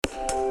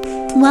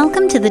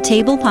Welcome to the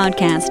Table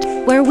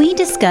Podcast, where we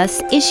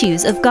discuss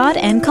issues of God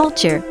and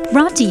culture,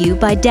 brought to you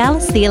by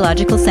Dallas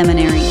Theological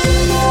Seminary.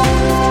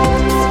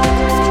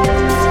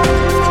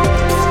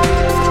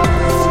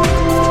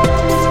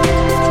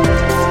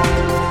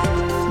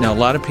 Now, a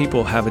lot of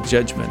people have a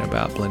judgment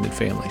about blended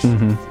families,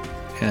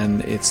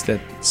 and it's that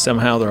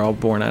somehow they're all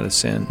born out of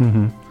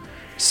sin.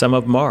 Some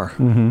of them are,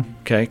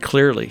 okay,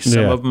 clearly,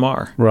 some of them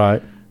are.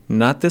 Right.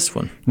 Not this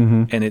one,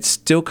 and it's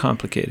still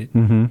complicated.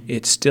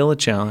 It's still a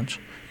challenge.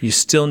 You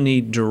still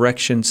need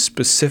direction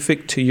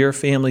specific to your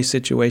family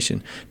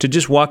situation. To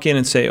just walk in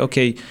and say,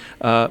 okay,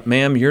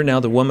 ma'am, you're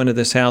now the woman of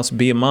this house,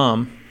 be a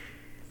mom.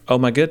 Oh,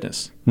 my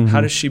goodness.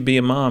 How does she be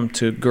a mom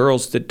to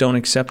girls that don't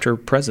accept her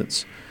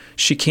presence?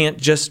 She can't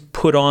just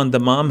put on the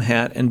mom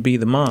hat and be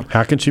the mom.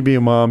 How can she be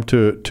a mom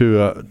to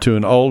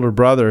an older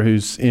brother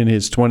who's in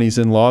his 20s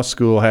in law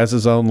school, has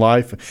his own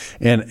life,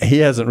 and he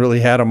hasn't really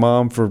had a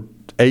mom for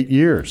 8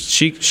 years?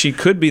 She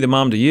could be the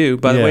mom to you.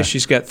 By the way,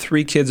 she's got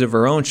 3 kids of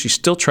her own. She's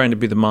still trying to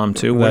be the mom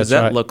too. What does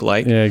that look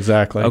like? Yeah,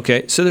 exactly.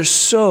 Okay, so there's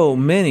so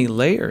many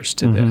layers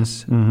to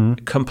this.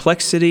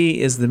 Complexity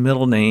is the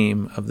middle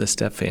name of the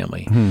step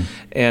family.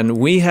 And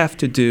we have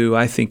to do,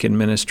 I think, in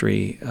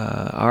ministry,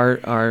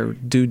 our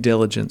due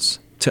diligence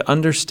to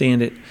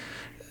understand it.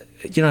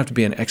 You don't have to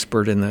be an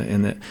expert in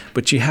the,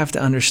 but you have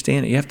to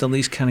understand it. You have to at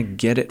least kind of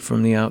get it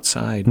from the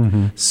outside,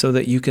 so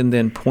that you can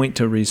then point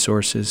to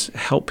resources,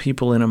 help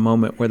people in a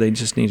moment where they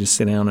just need to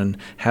sit down and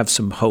have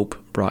some hope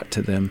brought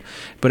to them.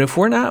 But if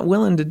we're not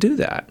willing to do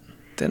that,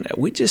 then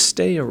we just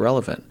stay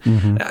irrelevant.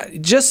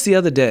 Just the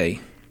other day,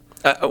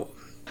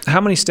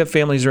 how many step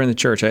families are in the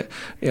church?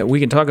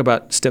 We can talk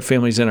about step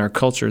families in our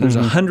culture. There's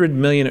 100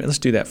 million. Let's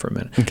do that for a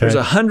minute. Okay. There's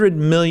 100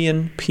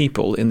 million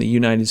people in the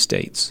United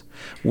States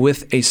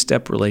with a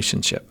step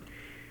relationship.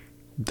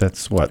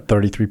 That's what,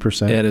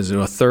 33%? It is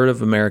a third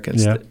of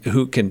Americans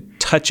who can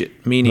touch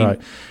it, meaning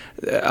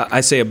I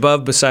say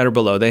above, beside, or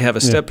below. They have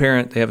a step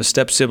parent, they have a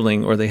step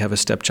sibling, or they have a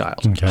step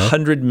child.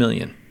 100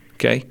 million,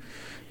 okay?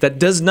 That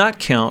does not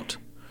count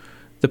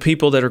the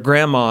people that are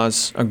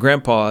grandmas or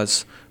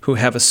grandpas who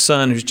have a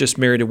son who's just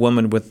married a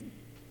woman with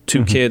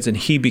 2 kids, and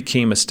he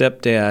became a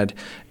stepdad,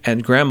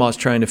 and grandma's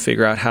trying to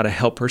figure out how to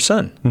help her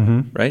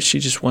son, right? She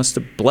just wants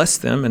to bless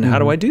them, and how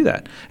do I do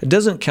that? It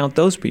doesn't count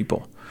those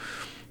people.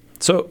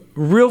 So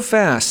real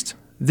fast,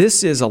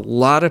 this is a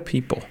lot of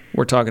people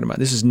we're talking about.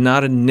 This is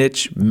not a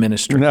niche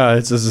ministry. No,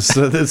 this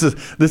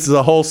is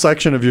a whole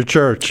section of your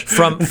church.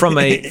 From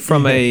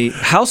a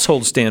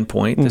household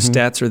standpoint, the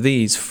stats are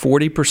these: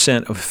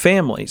 40% of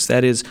families,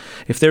 that is,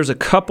 if there's a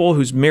couple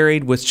who's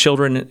married with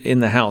children in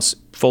the house,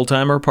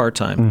 full-time or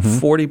part-time,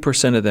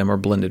 40% of them are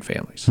blended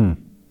families.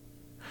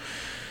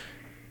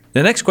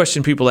 The next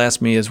question people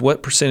ask me is,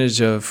 what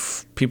percentage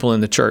of people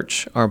in the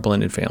church are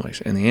blended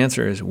families? And the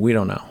answer is, we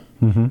don't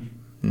know.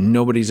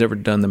 Nobody's ever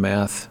done the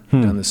math,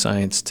 done the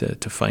science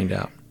to find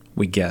out.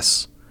 We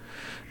guess.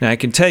 Now, I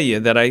can tell you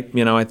that I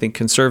think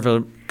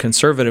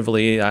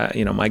conservatively,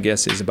 my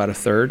guess is about a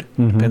third.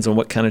 Depends on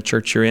what kind of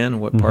church you're in,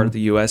 what part of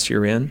the U.S.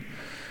 you're in.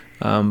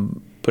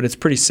 But it's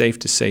pretty safe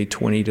to say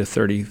 20 to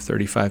 30,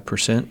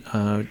 35%.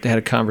 I had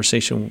a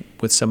conversation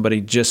with somebody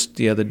just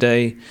the other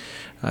day,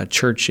 a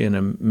church in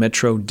a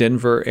metro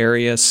Denver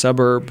area,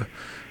 suburb,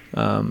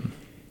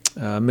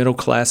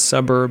 middle-class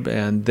suburb,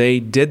 and they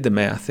did the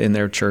math in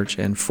their church,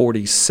 and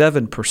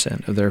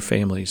 47% of their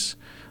families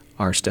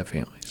are step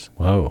families.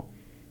 Whoa.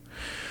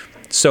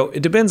 So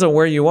it depends on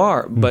where you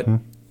are, but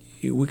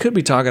we could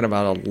be talking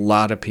about a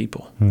lot of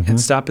people. And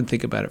stop and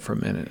think about it for a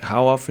minute.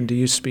 How often do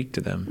you speak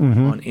to them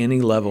on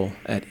any level,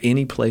 at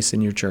any place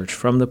in your church,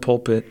 from the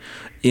pulpit,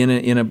 in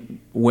a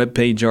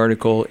webpage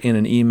article, in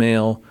an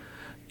email,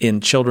 in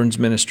children's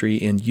ministry,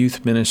 in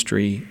youth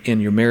ministry,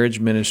 in your marriage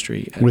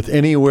ministry? With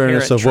any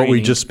awareness of what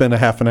we just spent a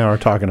half an hour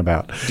talking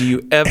about. Do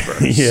you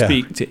ever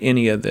speak to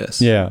any of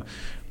this? Yeah.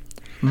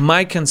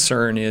 My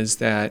concern is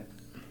that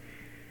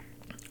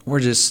we're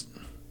just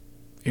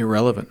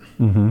irrelevant.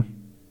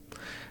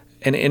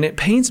 And it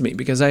pains me,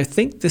 because I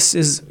think this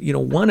is,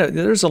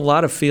 there's a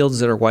lot of fields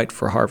that are white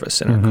for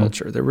harvest in our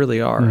culture. There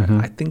really are.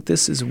 I think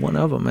this is one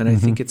of them, and I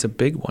think it's a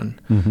big one.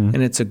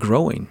 And it's a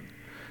growing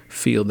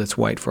field that's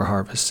white for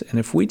harvest. And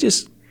if we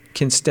just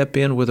can step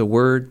in with a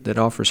word that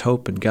offers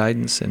hope and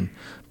guidance and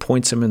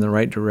points them in the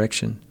right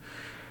direction,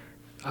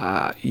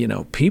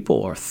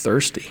 people are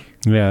thirsty.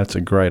 Yeah, that's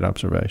a great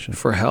observation.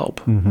 For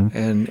help.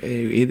 And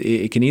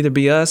it can either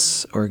be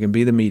us or it can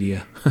be the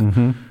media.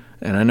 And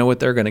I know what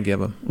they're going to give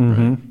them.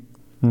 Right?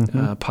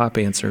 Pop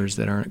answers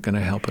that aren't going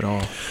to help at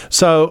all.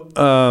 So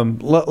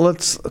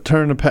let's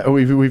turn to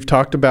we've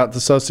talked about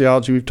the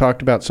sociology. We've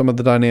talked about some of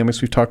the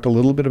dynamics. We've talked a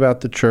little bit about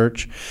the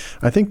church.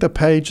 I think the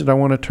page that I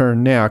want to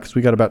turn now, because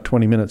we got about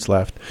 20 minutes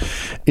left,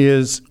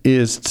 is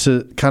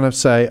to kind of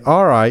say,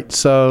 all right,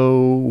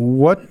 so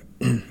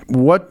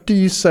what do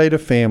you say to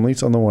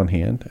families on the one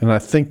hand? And I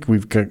think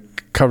we've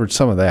covered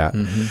some of that.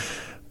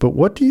 But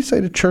what do you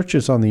say to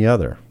churches on the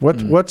other?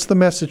 What's the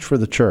message for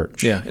the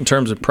church? Yeah, in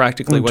terms of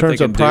practically what they can do. In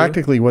terms of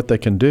practically what they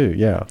can do,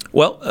 yeah.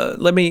 Well,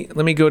 let me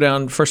go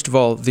down, first of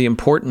all, the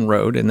important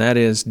road, and that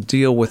is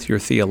deal with your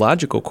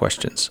theological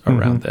questions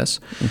around this,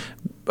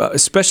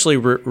 especially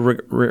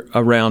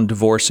around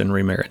divorce and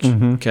remarriage,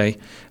 okay?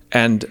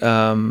 And,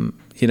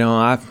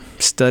 I've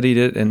studied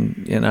it,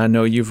 and I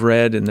know you've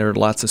read, and there are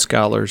lots of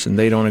scholars, and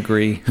they don't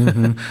agree.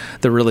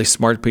 The really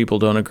smart people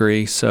don't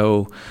agree,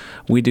 so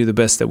we do the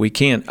best that we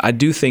can. I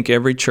do think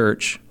every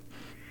church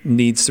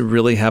needs to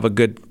really have a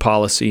good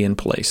policy in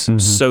place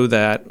so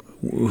that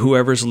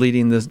whoever's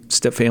leading the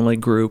step-family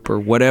group or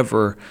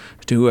whatever,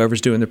 to whoever's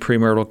doing the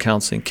premarital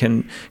counseling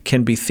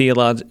can be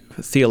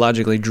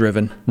theologically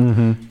driven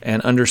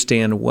and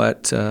understand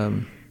what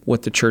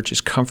the church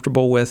is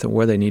comfortable with and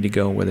where they need to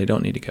go and where they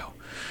don't need to go.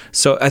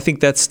 So I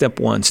think that's step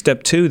one.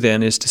 Step two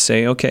then is to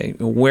say, okay,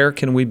 where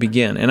can we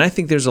begin? And I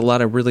think there's a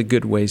lot of really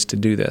good ways to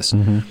do this.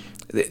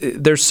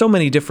 There's so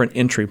many different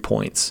entry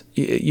points.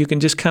 You can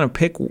just kind of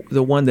pick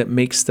the one that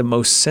makes the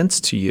most sense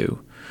to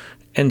you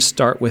and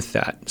start with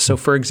that. So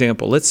for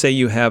example, let's say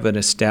you have an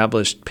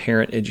established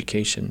parent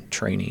education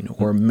training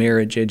or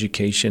marriage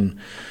education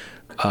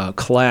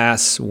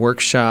class,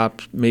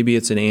 workshop, maybe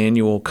it's an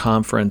annual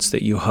conference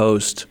that you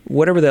host,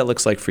 whatever that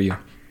looks like for you.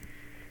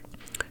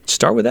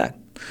 Start with that.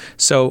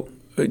 So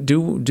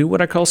do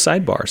what I call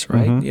sidebars,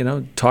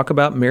 right? Talk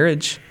about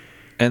marriage,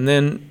 and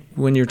then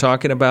when you're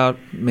talking about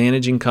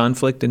managing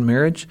conflict in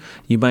marriage,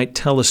 you might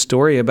tell a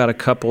story about a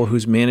couple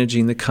who's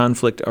managing the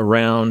conflict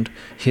around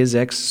his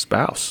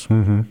ex-spouse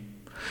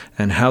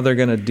and how they're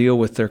going to deal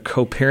with their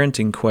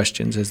co-parenting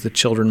questions as the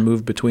children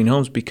move between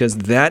homes, because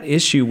that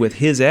issue with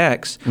his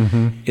ex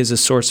is a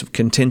source of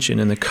contention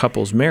in the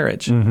couple's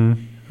marriage.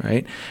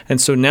 Right?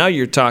 And so now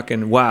you're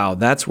talking, wow,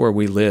 that's where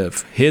we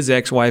live. His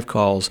ex-wife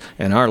calls,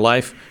 and our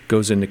life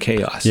goes into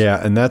chaos.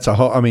 Yeah, and that's a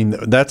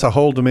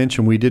whole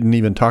dimension we didn't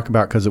even talk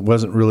about because it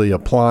wasn't really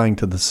applying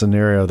to the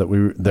scenario that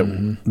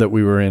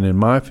we were in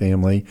my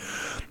family.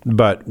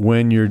 But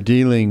when you're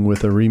dealing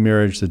with a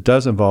remarriage that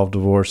does involve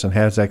divorce and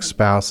has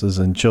ex-spouses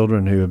and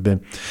children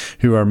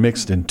who are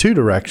mixed in two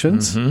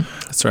directions,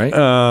 that's right.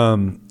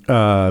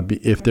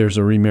 If there's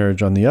a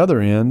remarriage on the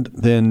other end,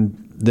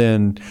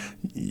 then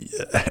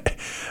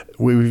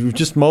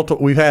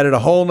we've added a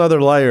whole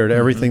nother layer to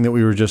everything that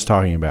we were just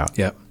talking about.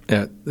 Yeah.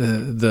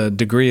 The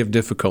degree of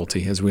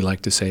difficulty, as we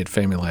like to say at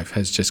Family Life,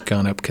 has just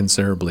gone up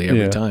considerably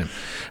every time.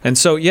 And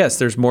so, yes,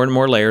 there's more and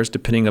more layers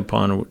depending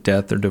upon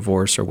death or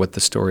divorce or what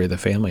the story of the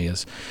family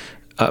is.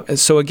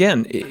 So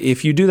again,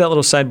 if you do that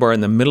little sidebar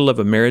in the middle of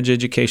a marriage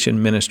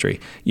education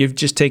ministry, you've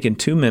just taken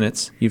 2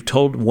 minutes, you've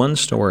told one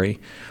story,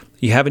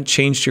 you haven't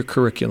changed your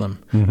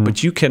curriculum,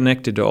 but you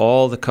connected to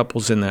all the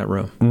couples in that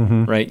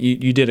room, right?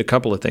 You did a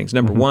couple of things.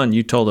 Number one,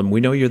 you told them,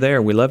 we know you're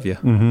there, we love you,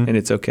 and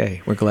it's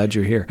okay. We're glad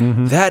you're here.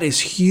 That is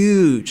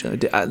huge.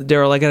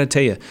 Daryl, I got to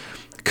tell you,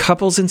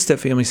 couples and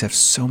stepfamilies have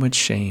so much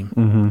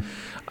shame.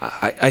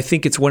 I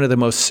think it's one of the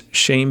most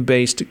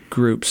shame-based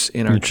groups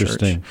in our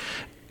church.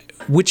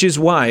 Which is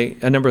why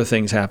a number of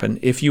things happen.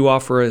 If you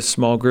offer a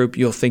small group,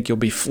 you'll think you'll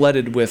be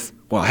flooded with,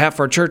 well, half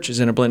our church is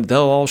in a blend.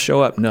 They'll all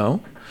show up.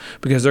 No,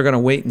 because they're going to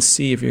wait and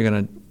see if you're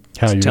going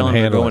to tell them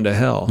they're going to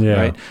hell,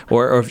 right?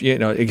 Or if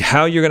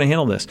how you're going to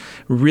handle this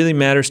really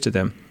matters to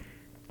them.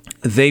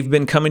 They've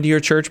been coming to your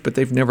church, but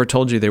they've never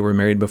told you they were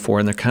married before,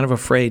 and they're kind of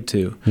afraid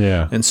to.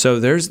 Yeah. And so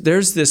there's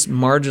this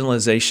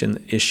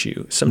marginalization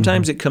issue.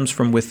 Sometimes it comes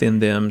from within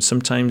them.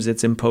 Sometimes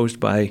it's imposed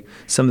by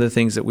some of the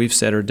things that we've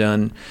said or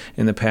done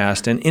in the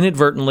past. And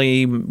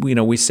inadvertently,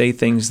 we say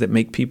things that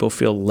make people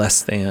feel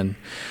less than,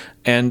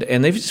 and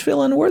they just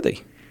feel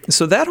unworthy.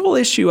 So that whole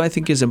issue, I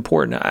think, is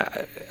important.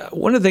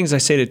 One of the things I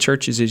say to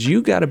churches is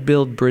you got to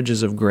build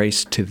bridges of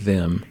grace to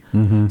them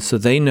so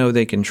they know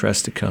they can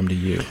trust to come to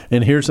you.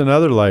 And here's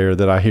another layer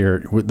that I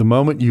hear. The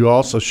moment you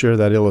also share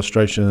that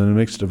illustration in the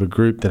midst of a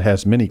group that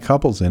has many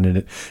couples in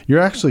it,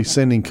 you're actually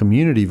sending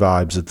community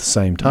vibes at the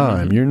same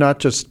time. You're not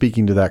just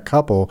speaking to that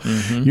couple.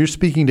 You're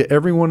speaking to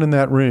everyone in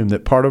that room,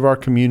 that part of our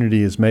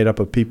community is made up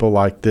of people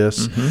like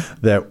this,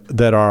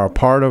 that are a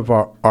part of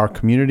our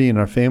community and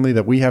our family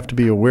that we have to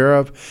be aware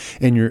of.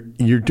 And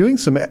you're doing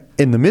some,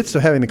 in the midst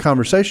of having the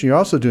conversation, you're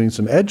also doing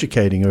some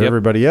educating of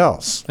everybody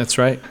else. That's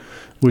right.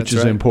 Which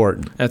is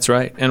important. That's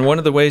right. And one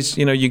of the ways,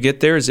 you get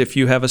there is if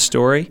you have a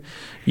story,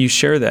 you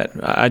share that.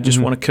 I just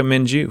want to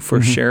commend you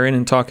for sharing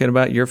and talking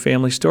about your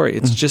family story.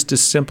 It's just as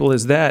simple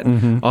as that.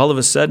 All of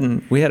a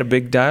sudden, we had a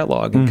big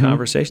dialogue and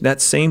conversation. That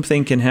same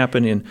thing can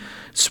happen in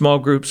small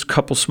groups,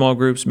 couple small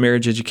groups,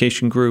 marriage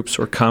education groups,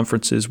 or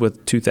conferences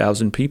with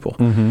 2,000 people.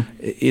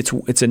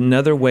 It's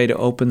another way to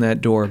open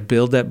that door,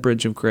 build that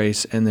bridge of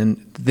grace, and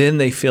then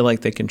they feel like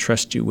they can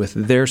trust you with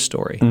their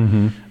story.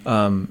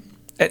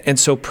 And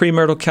so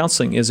premarital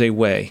counseling is a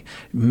way.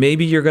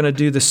 Maybe you're going to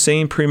do the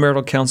same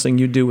premarital counseling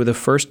you do with a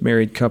first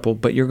married couple,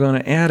 but you're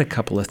going to add a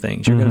couple of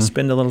things. You're going to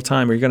spend a little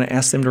time, or you're going to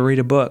ask them to read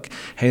a book.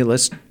 Hey,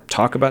 let's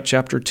talk about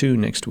chapter 2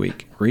 next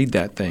week. Read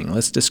that thing.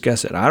 Let's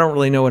discuss it. I don't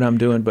really know what I'm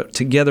doing, but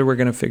together we're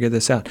going to figure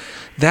this out.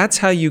 That's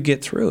how you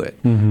get through it.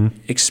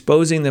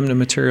 Exposing them to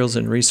materials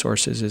and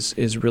resources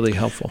is really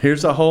helpful.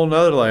 Here's a whole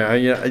nother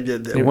layer.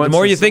 The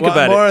more you think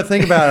about it. The more I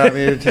think about it, I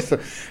mean, it's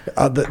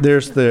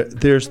just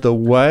there's the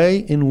way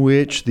in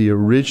which the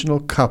original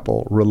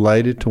couple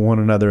related to one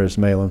another as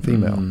male and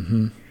female.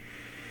 Mm-hmm.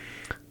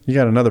 You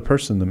got another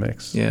person in the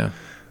mix. Yeah.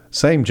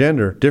 Same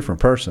gender,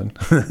 different person.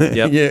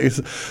 Yep. Yeah.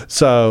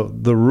 So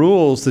the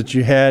rules that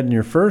you had in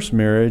your first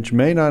marriage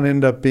may not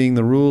end up being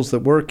the rules that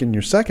work in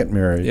your second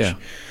marriage. Yeah.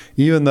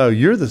 Even though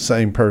you're the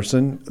same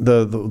person,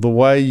 the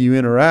way you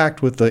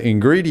interact with the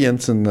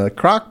ingredients in the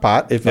crock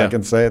pot, if I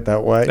can say it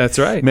that way, that's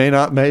right, may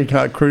not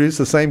produce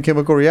the same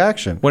chemical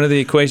reaction. One of the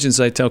equations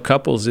I tell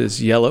couples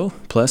is yellow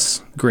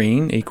plus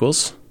green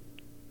equals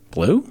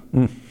blue,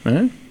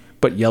 right?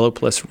 But yellow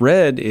plus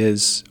red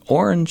is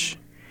orange.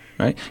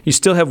 Right? You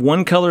still have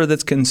one color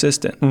that's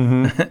consistent,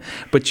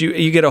 but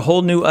you get a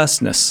whole new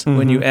usness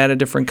when you add a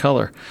different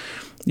color.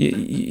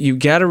 You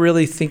got to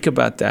really think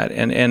about that.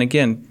 And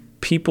again,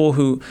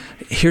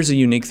 here's a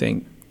unique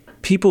thing.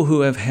 People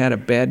who have had a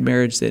bad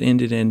marriage that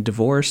ended in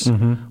divorce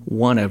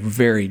want a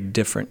very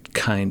different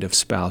kind of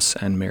spouse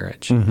and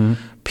marriage.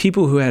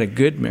 People who had a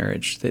good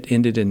marriage that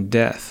ended in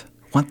death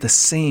want the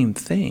same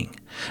thing.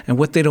 And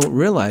what they don't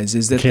realize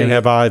is that you can't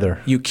have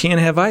either. You can't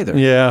have either.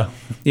 Yeah.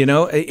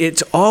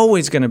 It's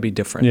always going to be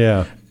different.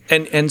 Yeah.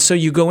 And so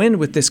you go in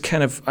with this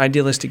kind of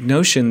idealistic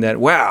notion that,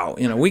 wow,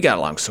 we got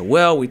along so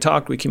well, we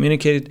talked, we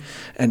communicated,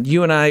 and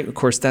you and I, of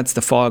course, that's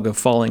the fog of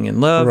falling in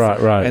love.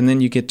 Right. And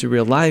then you get to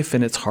real life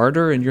and it's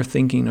harder and you're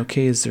thinking,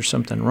 okay, is there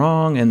something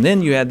wrong? And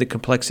then you add the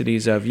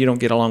complexities of you don't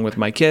get along with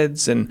my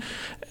kids, and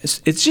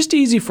it's just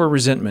easy for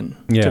resentment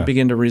to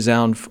begin to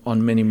resound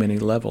on many, many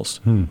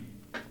levels.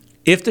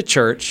 If the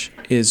church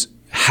is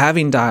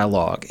having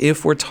dialogue,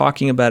 if we're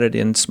talking about it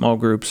in small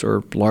groups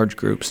or large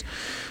groups,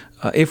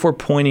 if we're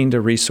pointing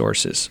to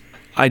resources,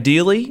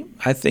 ideally,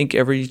 I think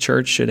every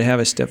church should have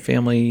a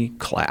step-family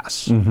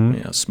class,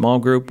 small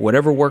group,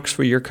 whatever works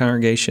for your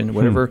congregation,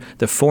 whatever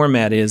the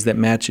format is that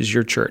matches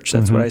your church.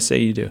 That's what I say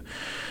you do.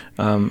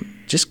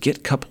 Just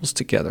get couples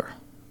together.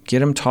 Get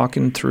them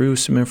talking through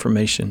some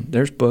information.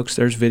 There's books,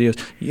 there's videos.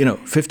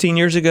 15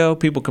 years ago,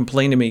 people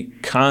complained to me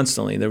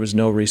constantly there was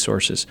no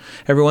resources.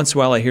 Every once in a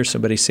while, I hear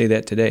somebody say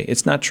that today.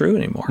 It's not true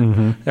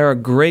anymore. There are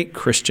great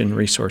Christian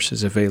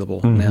resources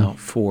available now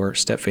for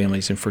step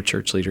families and for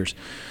church leaders.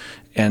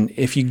 And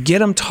if you get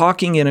them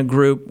talking in a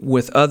group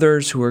with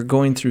others who are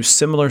going through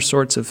similar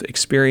sorts of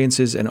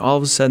experiences, and all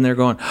of a sudden they're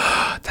going,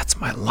 that's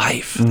my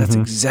life. That's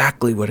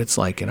exactly what it's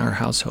like in our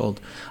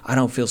household. I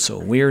don't feel so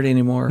weird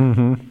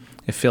anymore.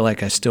 I feel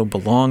like I still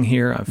belong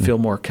here. I feel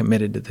more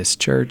committed to this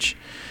church.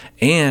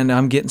 And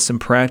I'm getting some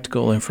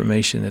practical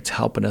information that's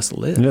helping us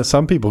live. Yeah,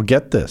 some people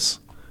get this.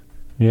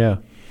 Yeah.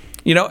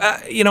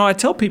 I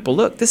tell people,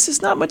 look, this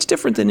is not much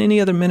different than any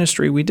other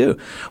ministry we do.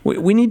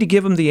 We need to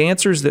give them the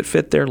answers that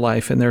fit their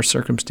life and their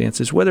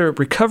circumstances, whether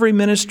recovery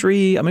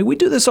ministry. I mean, we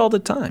do this all the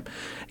time.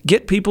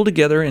 Get people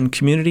together in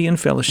community and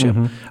fellowship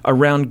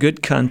around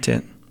good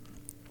content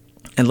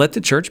and let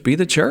the church be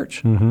the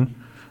church.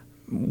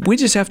 We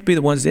just have to be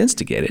the ones to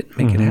instigate it,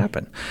 make it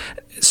happen.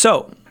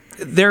 So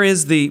there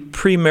is the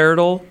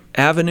premarital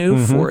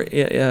avenue for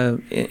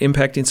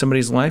impacting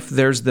somebody's life.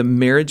 There's the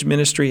marriage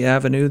ministry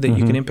avenue that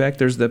you can impact.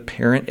 There's the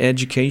parent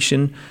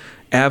education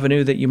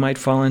avenue that you might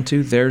fall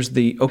into. There's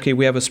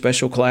we have a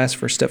special class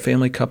for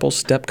step-family couples,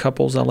 step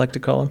couples I like to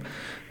call them.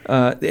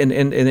 And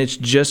it's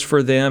just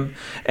for them.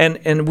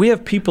 And we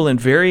have people in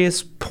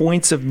various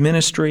points of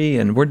ministry,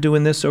 and we're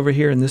doing this over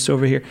here and this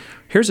over here.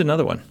 Here's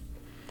another one.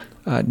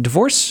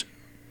 Divorce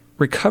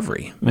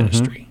recovery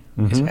ministry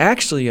is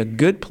actually a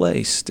good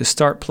place to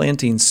start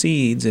planting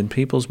seeds in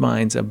people's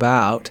minds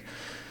about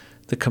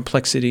the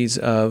complexities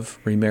of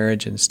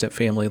remarriage and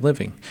step-family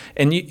living.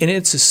 And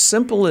it's as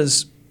simple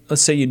as,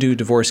 let's say you do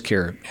divorce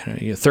care,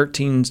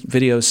 13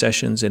 video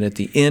sessions, and at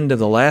the end of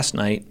the last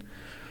night,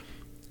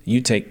 you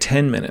take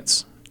 10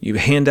 minutes. You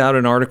hand out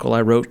an article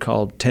I wrote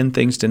called 10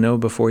 Things to Know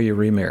Before You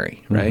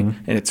Remarry, right?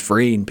 And it's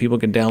free and people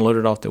can download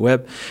it off the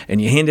web.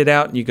 And you hand it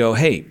out and you go,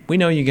 hey, we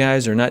know you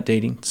guys are not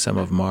dating. Some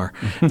of them are.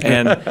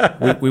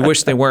 And we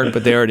wish they weren't,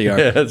 but they already are.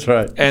 Yeah, that's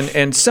right.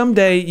 And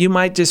someday you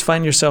might just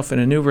find yourself in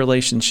a new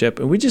relationship.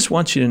 And we just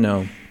want you to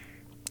know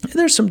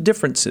there's some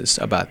differences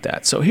about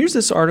that. So here's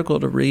this article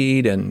to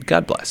read, and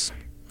God bless.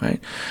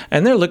 Right?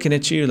 And they're looking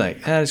at you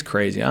like, that is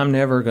crazy. I'm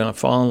never going to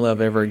fall in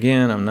love ever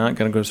again. I'm not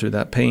going to go through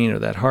that pain or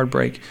that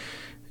heartbreak.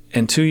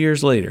 And 2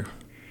 years later,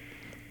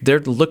 they're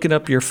looking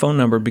up your phone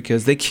number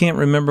because they can't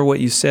remember what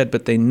you said,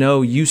 but they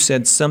know you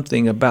said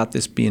something about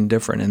this being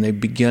different, and they've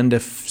begun to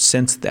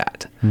sense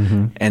that.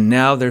 And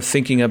now they're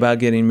thinking about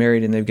getting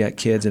married, and they've got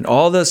kids, and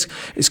all this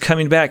is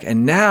coming back.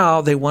 And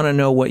now they want to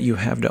know what you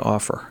have to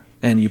offer.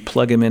 And you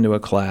plug them into a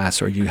class,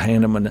 or you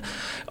hand them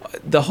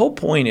the whole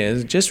point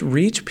is just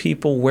reach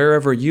people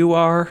wherever you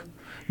are.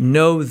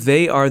 Know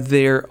they are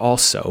there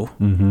also.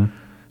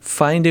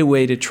 Find a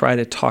way to try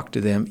to talk to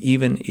them,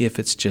 even if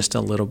it's just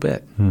a little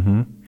bit.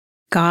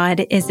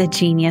 God is a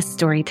genius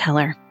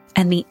storyteller,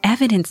 and the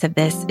evidence of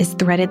this is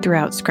threaded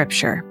throughout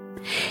Scripture.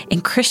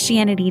 In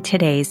Christianity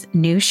Today's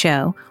new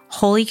show,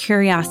 Holy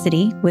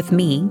Curiosity, with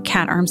me,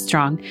 Kat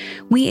Armstrong,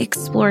 we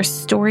explore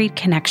storied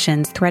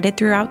connections threaded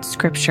throughout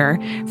Scripture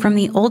from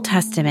the Old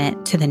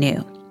Testament to the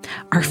New.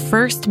 Our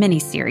first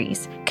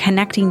mini-series,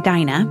 Connecting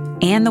Dinah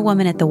and the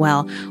Woman at the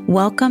Well,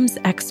 welcomes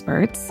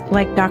experts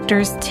like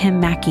Drs. Tim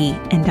Mackie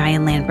and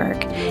Diane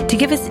Landberg to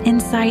give us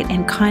insight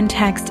and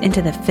context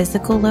into the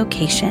physical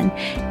location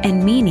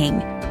and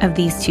meaning of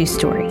these two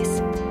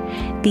stories.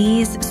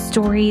 These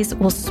stories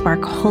will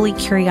spark holy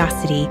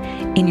curiosity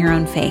in your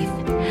own faith,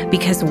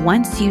 because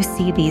once you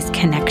see these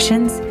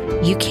connections,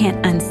 you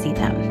can't unsee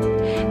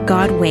them.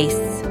 God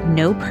wastes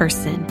no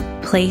person,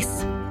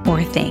 place,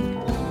 or thing.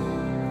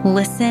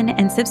 Listen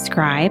and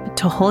subscribe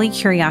to Holy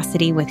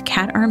Curiosity with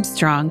Kat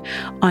Armstrong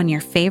on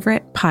your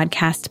favorite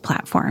podcast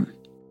platform.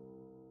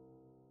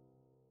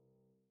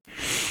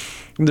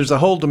 There's a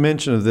whole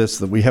dimension of this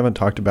that we haven't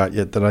talked about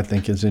yet that I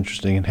think is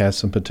interesting and has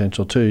some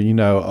potential too. You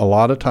know, a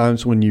lot of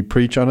times when you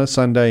preach on a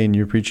Sunday and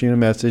you're preaching a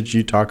message,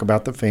 you talk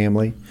about the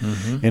family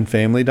and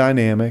family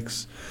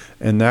dynamics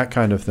and that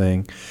kind of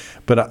thing.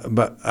 But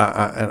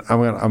I'm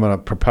going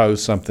to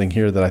propose something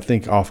here that I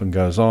think often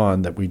goes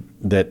on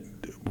that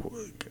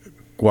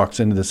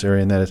walks into this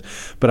area, and that is,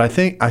 but I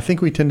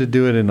think we tend to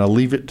do it in a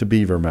Leave It to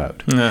Beaver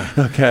mode.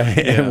 Okay,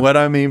 yeah. And what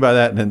I mean by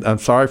that, and I'm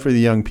sorry for the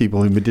young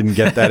people who didn't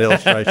get that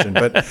illustration,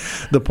 but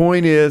the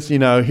point is, you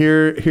know,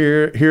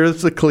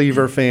 here's the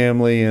Cleaver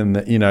family,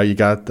 and you know, you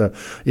got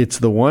it's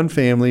the one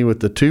family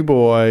with the two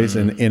boys,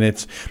 and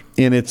it's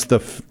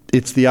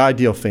the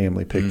ideal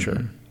family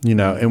picture. You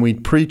know, and we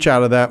preach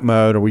out of that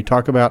mode, or we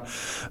talk about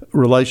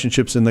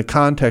relationships in the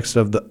context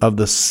of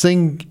the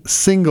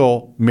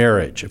single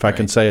marriage, if I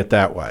can say it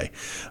that way.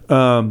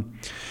 And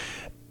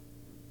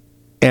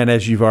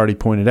as you've already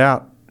pointed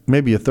out,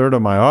 maybe a third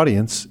of my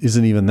audience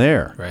isn't even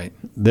there. Right.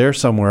 They're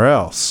somewhere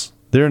else.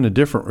 They're in a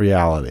different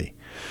reality.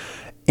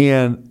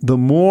 And the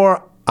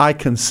more I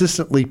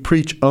consistently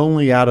preach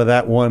only out of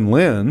that one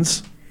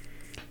lens,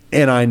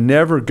 and I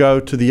never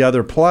go to the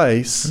other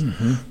place,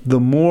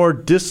 the more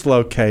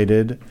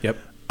dislocated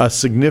a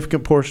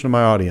significant portion of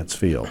my audience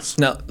feels.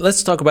 Now,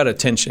 let's talk about a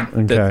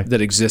tension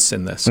that exists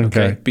in this,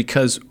 okay?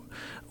 Because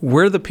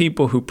we're the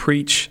people who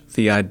preach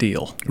the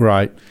ideal.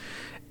 Right.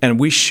 And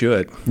we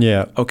should.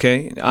 Yeah.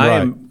 Okay? I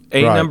am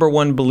number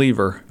one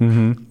believer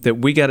that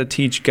we got to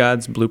teach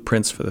God's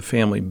blueprints for the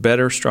family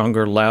better,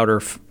 stronger,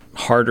 louder,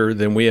 harder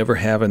than we ever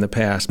have in the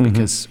past,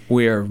 because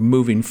we are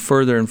moving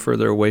further and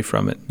further away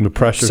from it. The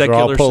pressures are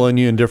all pulling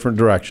you in different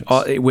directions.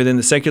 Within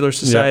the secular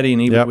society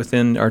and even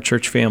within our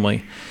church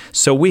family.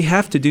 So we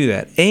have to do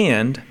that.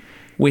 And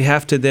we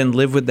have to then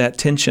live with that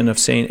tension of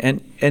saying,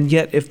 and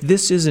yet if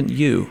this isn't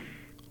you,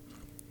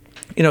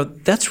 you know,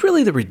 that's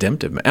really the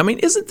redemptive. I mean,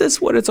 isn't this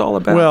what it's all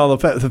about? Well,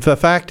 the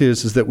fact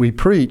is that we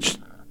preach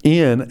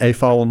in a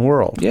fallen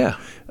world. Yeah.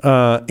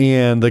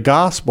 And the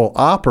gospel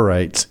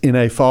operates in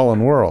a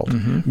fallen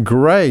world.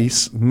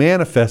 Grace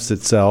manifests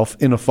itself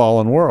in a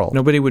fallen world.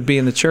 Nobody would be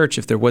in the church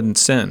if there wasn't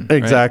sin.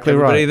 Exactly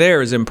right. Everybody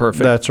there is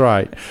imperfect. That's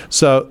right.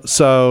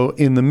 So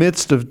in the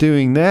midst of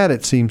doing that,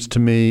 it seems to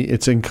me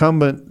it's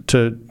incumbent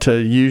to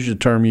use the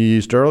term you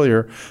used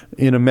earlier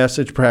in a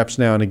message, perhaps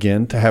now and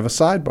again, to have a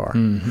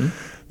sidebar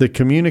that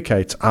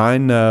communicates, I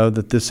know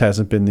that this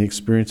hasn't been the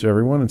experience of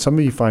everyone, and some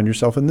of you find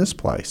yourself in this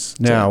place.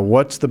 Now,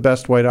 what's the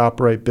best way to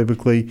operate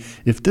biblically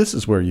if this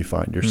is where you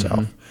find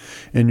yourself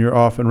and you're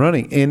off and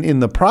running? And in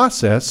the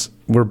process,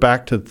 we're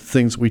back to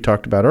things we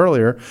talked about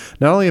earlier.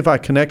 Not only have I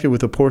connected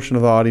with a portion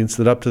of the audience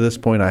that up to this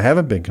point I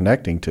haven't been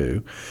connecting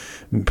to,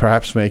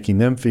 perhaps making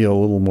them feel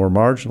a little more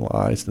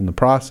marginalized in the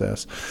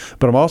process,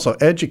 but I'm also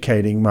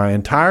educating my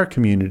entire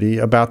community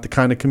about the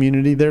kind of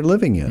community they're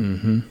living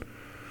in.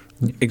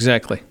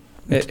 Exactly.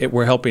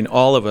 We're helping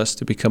all of us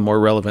to become more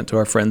relevant to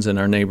our friends and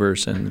our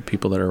neighbors and the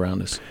people that are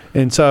around us.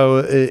 And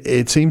so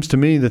it seems to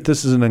me that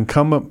this is an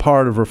incumbent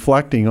part of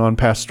reflecting on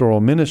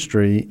pastoral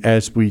ministry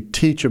as we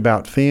teach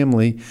about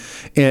family.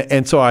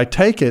 And so I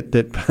take it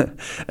that,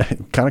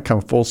 kind of come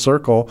full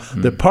circle,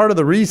 that part of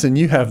the reason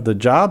you have the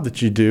job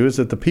that you do is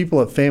that the people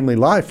at Family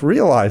Life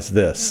realize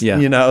this. Yeah,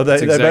 you know,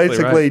 they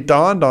basically right.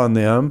 dawned on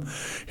them.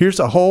 Here's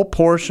a whole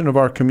portion of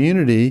our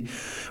community.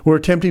 We're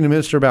attempting to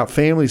minister about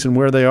families and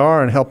where they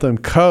are and help them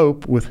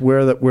cope with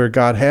where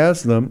God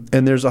has them.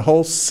 And there's a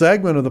whole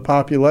segment of the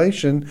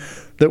population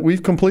that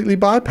we've completely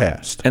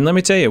bypassed. And let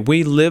me tell you,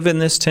 we live in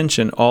this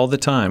tension all the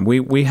time.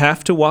 We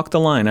have to walk the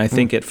line, I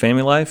think, at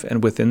Family Life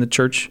and within the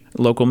church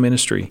local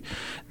ministry.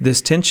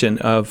 This tension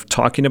of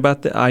talking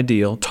about the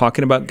ideal,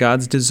 talking about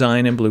God's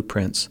design and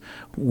blueprints.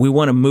 We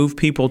want to move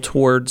people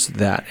towards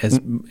that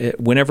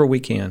whenever we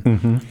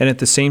can. And at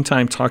the same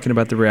time, talking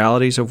about the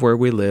realities of where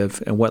we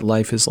live and what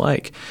life is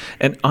like.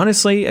 And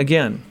honestly,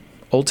 again,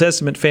 Old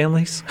Testament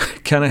families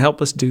kind of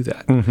help us do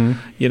that.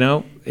 You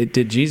know,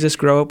 did Jesus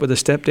grow up with a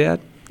stepdad?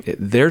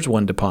 There's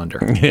one to ponder.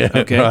 Yeah,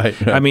 okay?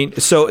 Right. I mean,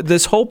 so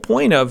this whole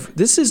point of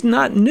this is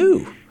not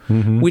new.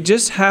 We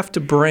just have to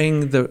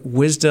bring the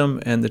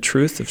wisdom and the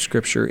truth of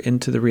Scripture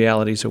into the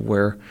realities of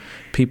where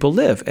people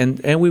live.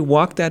 And we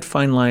walk that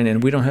fine line,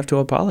 and we don't have to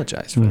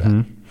apologize for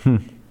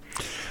that.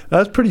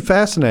 That's pretty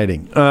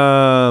fascinating.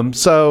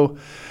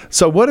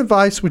 So what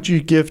advice would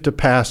you give to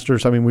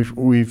pastors? I mean,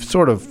 we've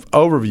sort of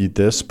overviewed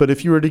this, but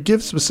if you were to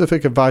give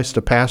specific advice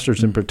to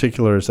pastors in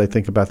particular as they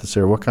think about this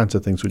area, what kinds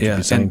of things would you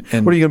be saying?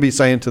 And what are you going to be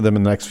saying to them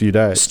in the next few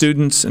days?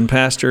 Students and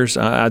pastors,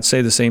 I'd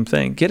say the same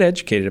thing. Get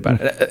educated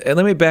about it. And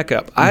let me back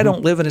up. I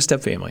don't live in a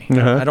step family.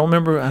 I don't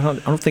remember. I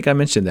don't think I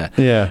mentioned that.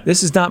 Yeah.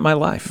 This is not my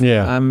life.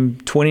 Yeah. I'm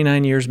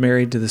 29 years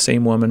married to the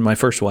same woman, my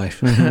first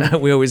wife. I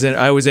always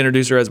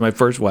introduce her as my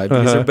first wife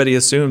because everybody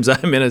assumes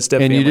I'm in a step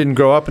family. And you didn't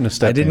grow up in a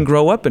step family. I didn't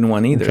grow up in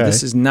one either. Okay.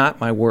 This is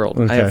not my world.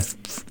 Okay. I have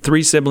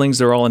 3 siblings.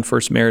 They're all in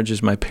first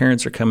marriages. My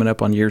parents are coming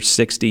up on year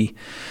 60.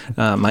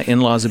 My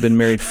in-laws have been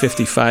married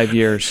 55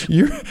 years.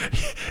 You're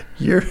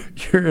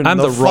in I'm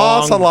the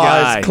wrong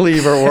guy. fossilized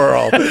Cleaver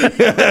world.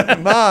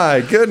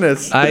 My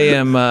goodness. I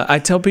am. I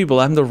tell people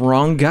I'm the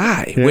wrong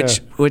guy, Yeah.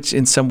 which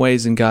in some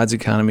ways in God's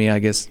economy, I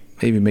guess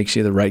maybe makes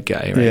you the right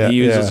guy. Right? Yeah, He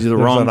uses the There's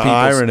wrong an people,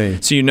 irony.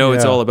 so you know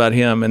it's Yeah. all about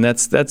him, and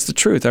that's the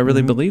truth. I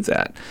really believe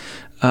that.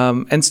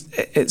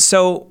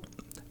 So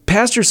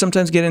pastors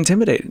sometimes get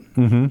intimidated,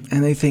 and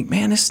they think,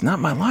 "Man, this is not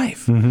my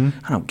life. I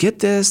don't get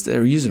this."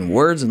 They're using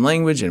words and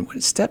language, and what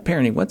is step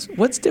parenting?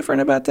 What's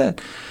different about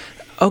that?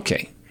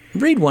 Okay,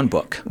 read one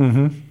book.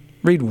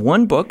 Read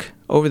one book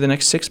over the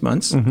next 6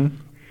 months.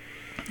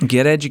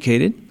 Get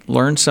educated,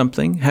 learn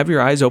something, have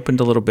your eyes opened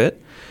a little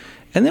bit,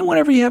 and then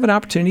whenever you have an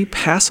opportunity,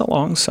 pass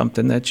along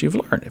something that you've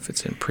learned. If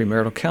it's in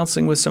premarital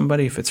counseling with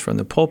somebody, if it's from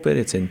the pulpit,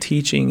 it's in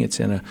teaching, it's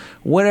in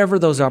whatever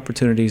those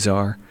opportunities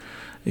are.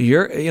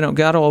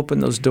 God will open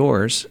those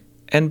doors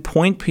and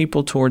point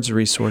people towards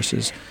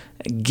resources,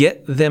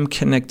 get them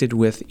connected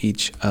with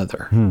each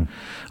other.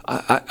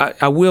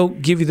 I will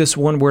give you this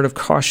one word of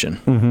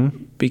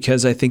caution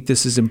because I think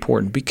this is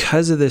important.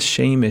 Because of this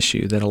shame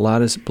issue that a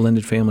lot of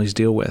blended families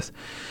deal with,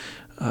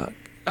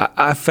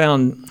 I've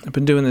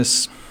been doing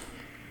this,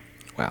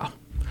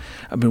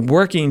 I've been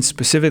working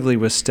specifically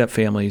with step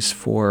families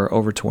for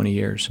over 20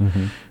 years.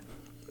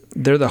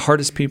 They're the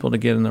hardest people to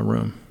get in the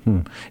room.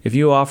 If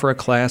you offer a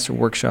class or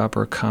workshop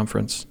or a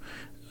conference,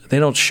 they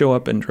don't show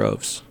up in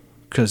droves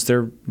because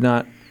they're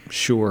not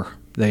sure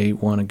they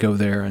want to go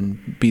there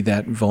and be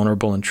that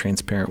vulnerable and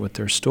transparent with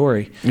their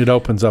story. It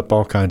opens up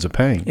all kinds of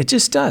pain. It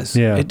just does.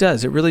 Yeah. It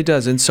does. It really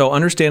does. And so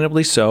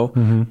understandably so,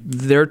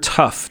 they're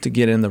tough to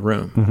get in the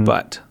room.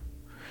 But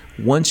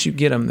once you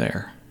get them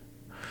there,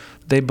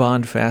 they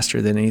bond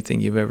faster than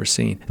anything you've ever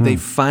seen. They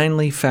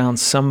finally found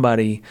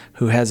somebody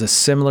who has a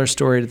similar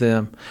story to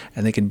them,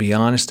 and they can be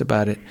honest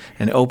about it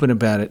and open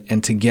about it.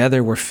 And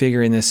together we're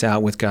figuring this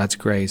out with God's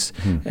grace.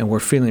 And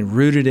we're feeling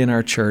rooted in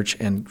our church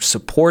and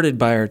supported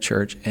by our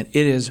church. And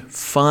it is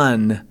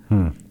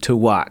fun to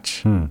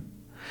watch.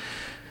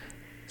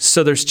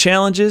 So there's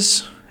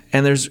challenges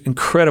and there's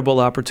incredible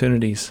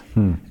opportunities.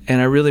 And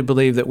I really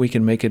believe that we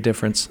can make a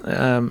difference.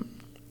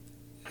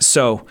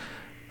 So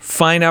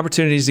find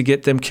opportunities to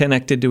get them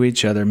connected to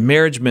each other.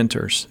 Marriage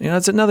mentors.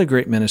 It's another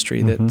great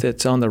ministry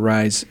that's on the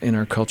rise in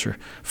our culture.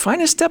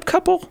 Find a step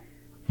couple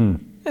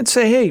and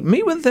say, hey,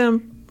 meet with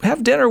them,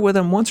 have dinner with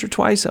them once or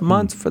twice a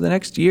month for the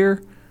next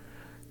year.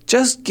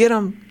 Just get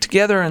them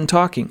together and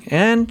talking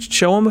and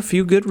show them a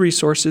few good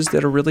resources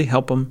that'll really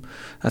help them.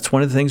 That's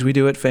one of the things we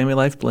do at Family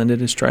Life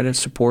Blended is try to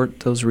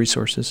support those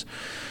resources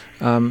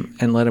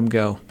and let them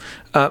go.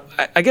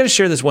 I got to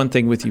share this one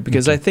thing with you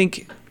because I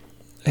think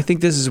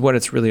this is what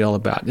it's really all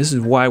about. This is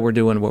why we're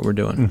doing what we're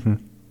doing.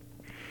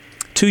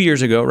 2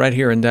 years ago, right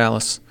here in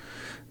Dallas,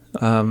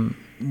 Family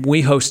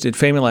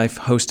Life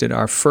hosted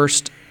our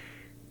first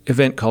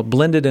event called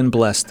Blended and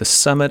Blessed, the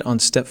Summit on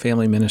Step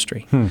Family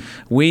Ministry.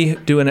 We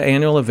do an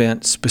annual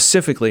event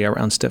specifically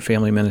around step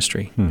family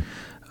ministry.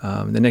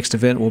 The next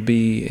event will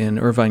be in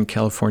Irvine,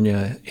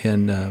 California,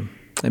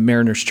 at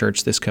Mariners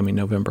Church this coming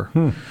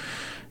November.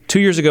 2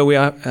 years ago, we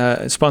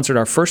sponsored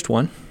our first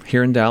one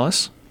here in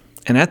Dallas.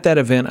 And at that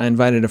event, I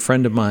invited a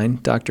friend of mine,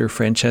 Dr.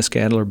 Francesca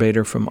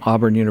Adler-Bader from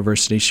Auburn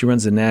University. She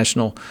runs the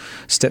National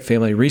Step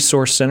Family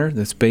Resource Center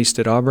that's based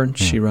at Auburn.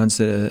 She runs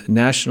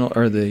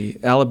the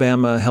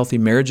Alabama Healthy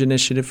Marriage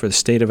Initiative for the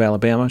state of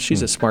Alabama.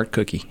 She's a smart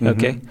cookie,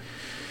 okay?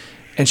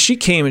 And she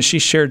came and she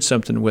shared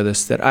something with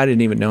us that I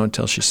didn't even know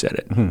until she said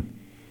it.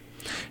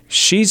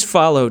 She's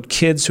followed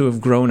kids who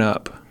have grown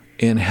up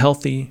in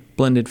healthy,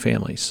 blended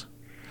families.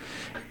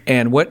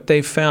 And what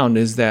they found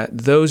is that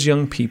those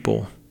young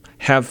people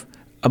have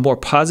a more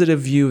positive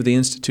view of the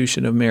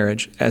institution of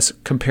marriage as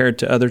compared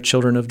to other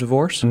children of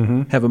divorce,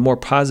 have a more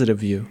positive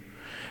view.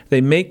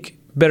 They make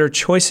better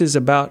choices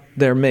about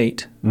their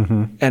mate,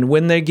 and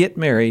when they get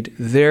married,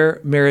 their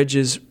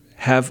marriages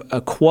have a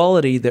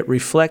quality that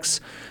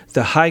reflects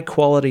the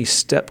high-quality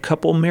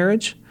step-couple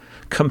marriage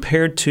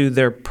compared to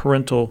their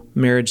parental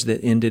marriage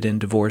that ended in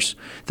divorce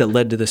that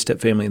led to the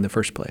step family in the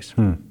first place.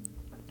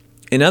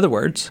 In other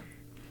words,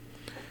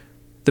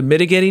 the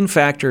mitigating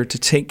factor to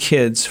take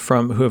kids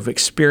who have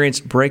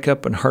experienced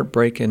breakup and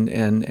heartbreak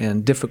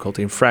and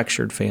difficulty and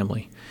fractured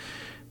family,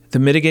 the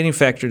mitigating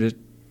factor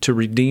to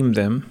redeem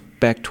them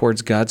back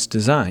towards God's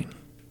design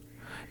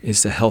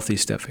is the healthy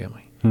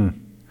stepfamily.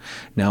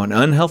 Now, an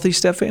unhealthy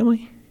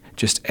stepfamily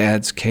just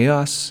adds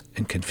chaos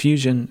and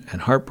confusion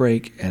and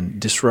heartbreak and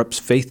disrupts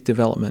faith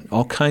development.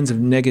 All kinds of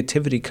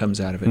negativity comes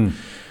out of it.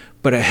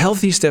 But a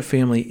healthy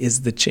stepfamily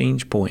is the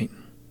change point.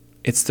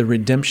 It's the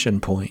redemption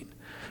point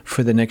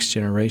for the next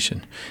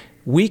generation.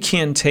 We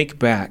can take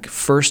back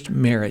first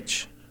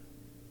marriage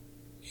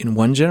in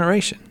one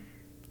generation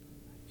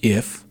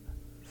if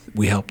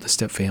we help the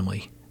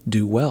stepfamily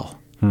do well.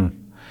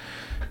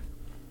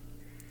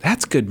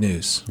 That's good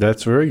news.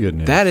 That's very good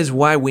news. That is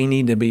why we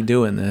need to be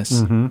doing this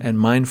and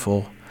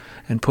mindful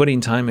and putting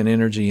time and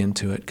energy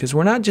into it. Because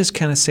we're not just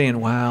kind of saying,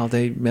 wow,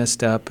 they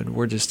messed up and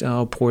we're just,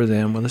 oh, poor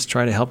them. Well, let's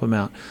try to help them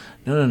out.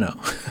 No.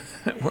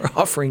 We're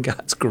offering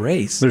God's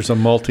grace. There's a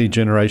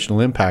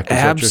multi-generational impact,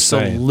 is what you're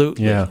saying.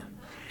 Absolutely. Yeah.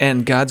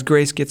 And God's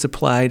grace gets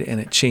applied and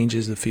it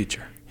changes the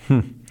future.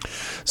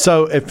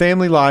 So at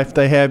Family Life,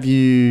 they have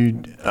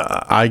you,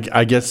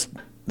 I guess,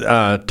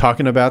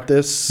 talking about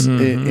this,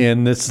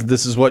 and this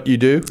is what you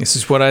do? This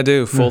is what I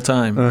do full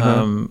time.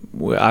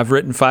 I've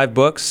written 5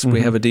 books.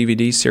 We have a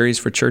DVD series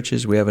for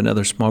churches. We have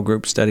another small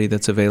group study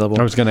that's available.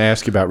 I was going to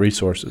ask you about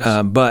resources.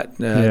 But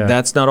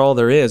that's not all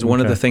there is.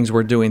 One of the things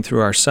we're doing through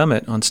our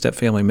summit on Step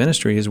Family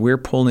Ministry is we're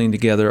pulling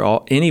together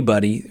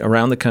anybody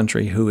around the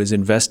country who is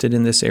invested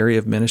in this area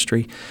of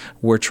ministry.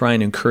 We're trying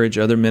to encourage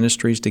other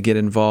ministries to get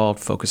involved.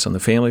 Focus on the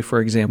Family, for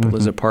example,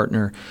 is a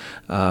partner.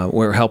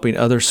 We're helping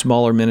other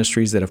smaller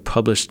ministries that have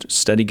published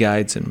study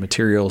guides and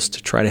materials to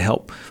try to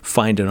help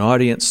find an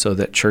audience so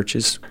that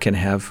churches can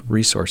have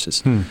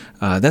resources.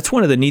 That's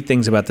one of the neat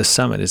things about the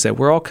summit is that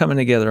we're all coming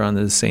together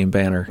under the same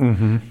banner.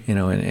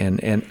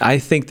 And I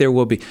think there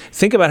will be.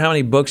 Think about how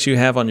many books you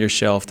have on your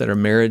shelf that are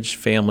marriage,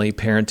 family,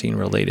 parenting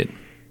related.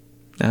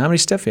 Now, how many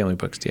step-family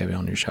books do you have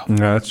on your shelf?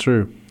 No, that's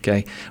true.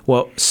 Okay.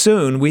 Well,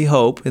 soon, we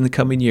hope, in the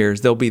coming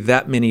years, there'll be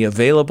that many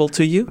available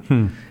to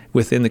you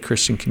within the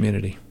Christian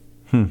community.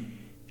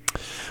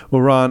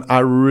 Well, Ron, I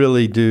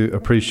really do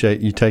appreciate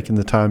you taking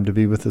the time to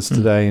be with us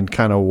today and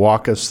kind of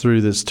walk us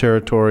through this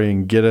territory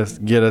and give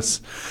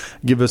us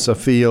a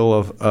feel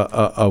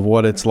of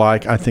what it's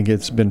like. I think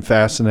it's been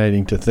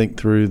fascinating to think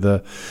through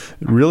the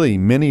really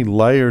many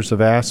layers of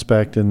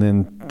aspect and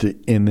then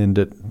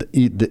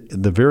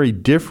the very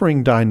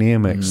differing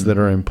dynamics that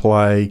are in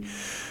play,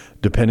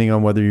 depending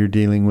on whether you're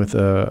dealing with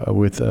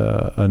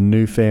a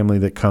new family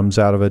that comes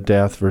out of a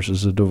death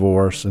versus a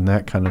divorce and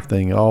that kind of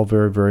thing. All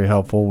very, very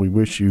helpful. We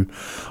wish you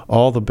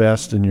all the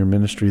best in your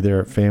ministry there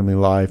at Family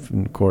Life.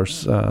 And, of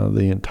course,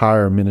 the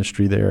entire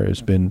ministry there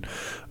has been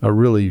a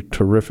really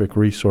terrific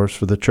resource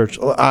for the church.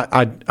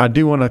 I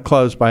do want to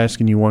close by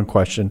asking you one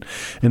question,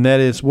 and that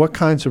is, what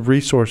kinds of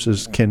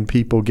resources can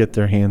people get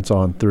their hands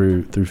on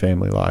through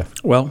Family Life?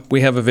 Well,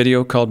 we have a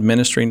video called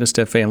Ministering to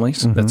Step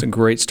Families. That's a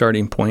great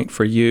starting point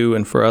for you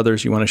and for others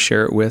you want to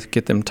share it with,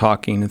 get them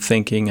talking and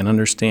thinking and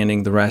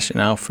understanding the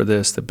rationale for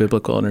this, the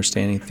biblical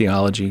understanding,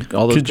 theology,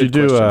 all those good questions. Could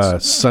you do a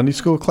Sunday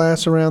school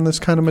class around this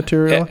kind of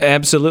material?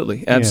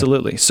 Absolutely. Yeah.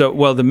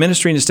 So, the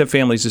Ministering to Step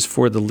Families is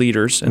for the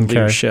leaders and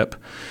leadership.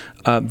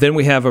 Then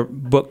we have a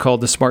book called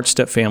The Smart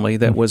Step Family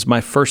that was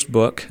my first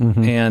book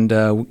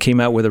and came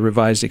out with a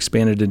revised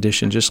expanded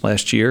edition just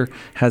last year.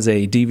 Has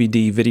a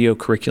DVD video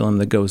curriculum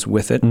that goes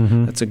with it.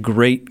 That's a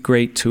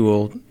great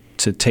tool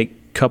to take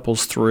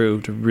couples through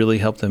to really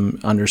help them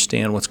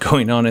understand what's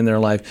going on in their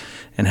life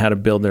and how to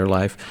build their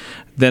life.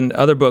 Then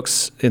other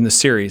books in the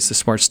series, The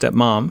Smart Step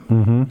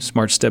Mom,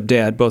 Smart Step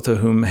Dad, both of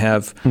whom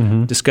have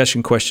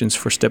discussion questions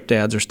for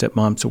stepdads or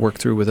stepmoms to work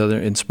through with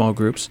other in small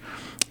groups.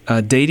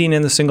 Dating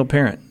and the Single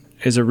Parent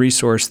is a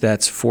resource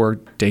that's for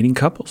dating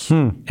couples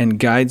and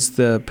guides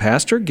the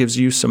pastor, gives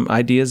you some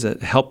ideas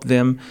that help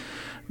them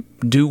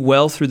do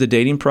well through the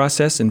dating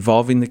process,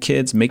 involving the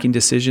kids, making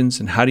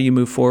decisions, and how do you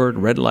move forward,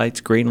 red lights,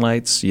 green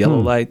lights, yellow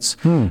lights.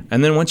 And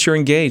then once you're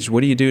engaged,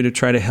 what do you do to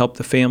try to help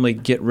the family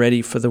get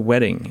ready for the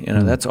wedding?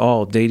 That's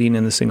all Dating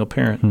and the Single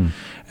Parent.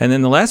 And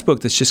then the last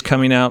book that's just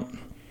coming out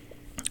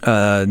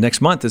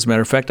next month, as a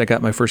matter of fact, I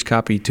got my first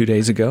copy 2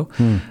 days ago,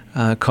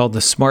 called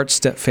The Smart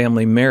Step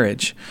Family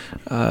Marriage.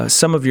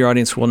 Some of your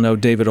audience will know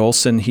David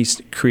Olson.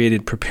 He's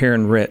created Prepare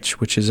and Rich,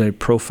 which is a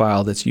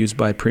profile that's used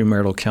by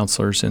premarital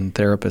counselors and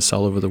therapists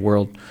all over the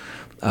world.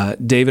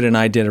 David and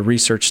I did a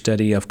research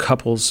study of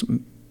couples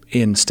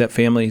in step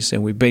families,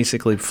 and we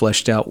basically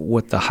fleshed out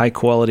what the high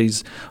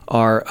qualities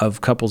are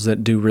of couples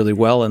that do really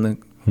well and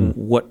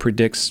what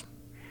predicts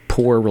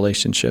poor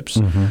relationships.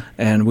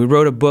 And we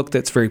wrote a book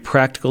that's very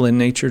practical in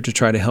nature to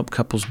try to help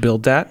couples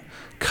build that.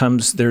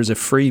 There's a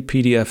free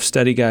PDF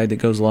study guide that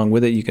goes along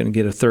with it. You can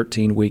get a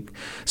 13-week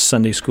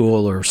Sunday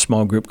school or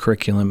small group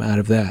curriculum out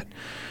of that.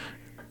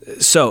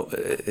 So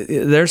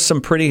there's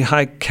some pretty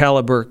high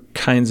caliber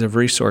kinds of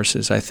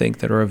resources, I think,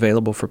 that are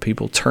available for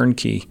people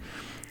turnkey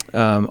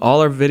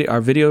All our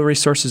video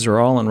resources are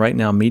all on Right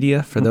Now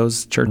Media for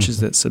those churches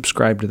that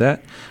subscribe to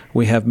that.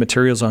 We have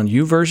materials on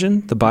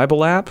YouVersion, the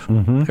Bible app.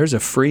 There's a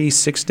free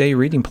 6-day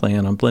reading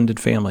plan on blended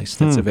families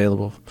that's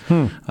available.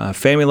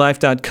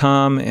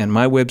 FamilyLife.com and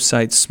my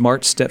website,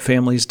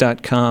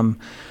 SmartStepFamilies.com,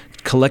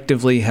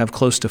 collectively have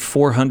close to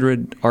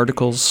 400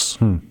 articles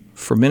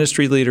for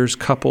ministry leaders,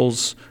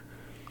 couples,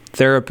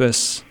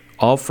 therapists,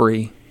 all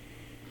free.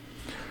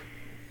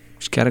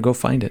 Just got to go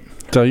find it.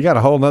 So you got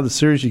a whole nother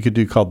series you could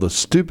do called The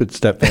Stupid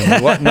Step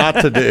Family, What Not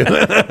to Do.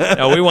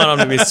 No, we want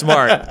them to be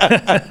smart.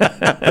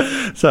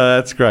 So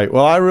that's great.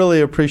 Well, I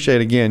really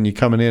appreciate, again, you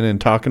coming in and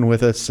talking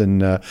with us,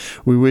 and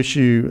we wish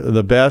you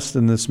the best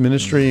in this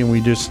ministry, and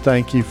we just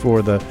thank you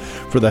for the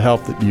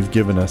help that you've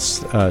given us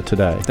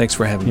today. Thanks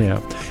for having me.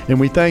 Yeah. And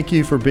we thank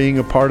you for being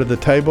a part of the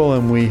table,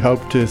 and we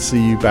hope to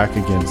see you back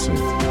again soon.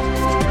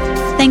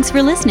 Thanks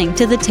for listening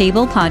to the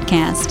Table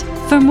Podcast.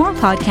 For more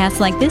podcasts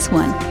like this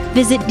one,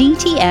 visit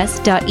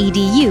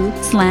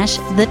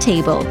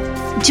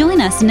dts.edu/thetable.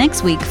 Join us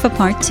next week for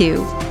part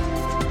 2.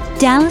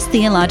 Dallas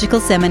Theological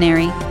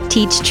Seminary.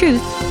 Teach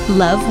truth,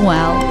 love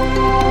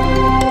well.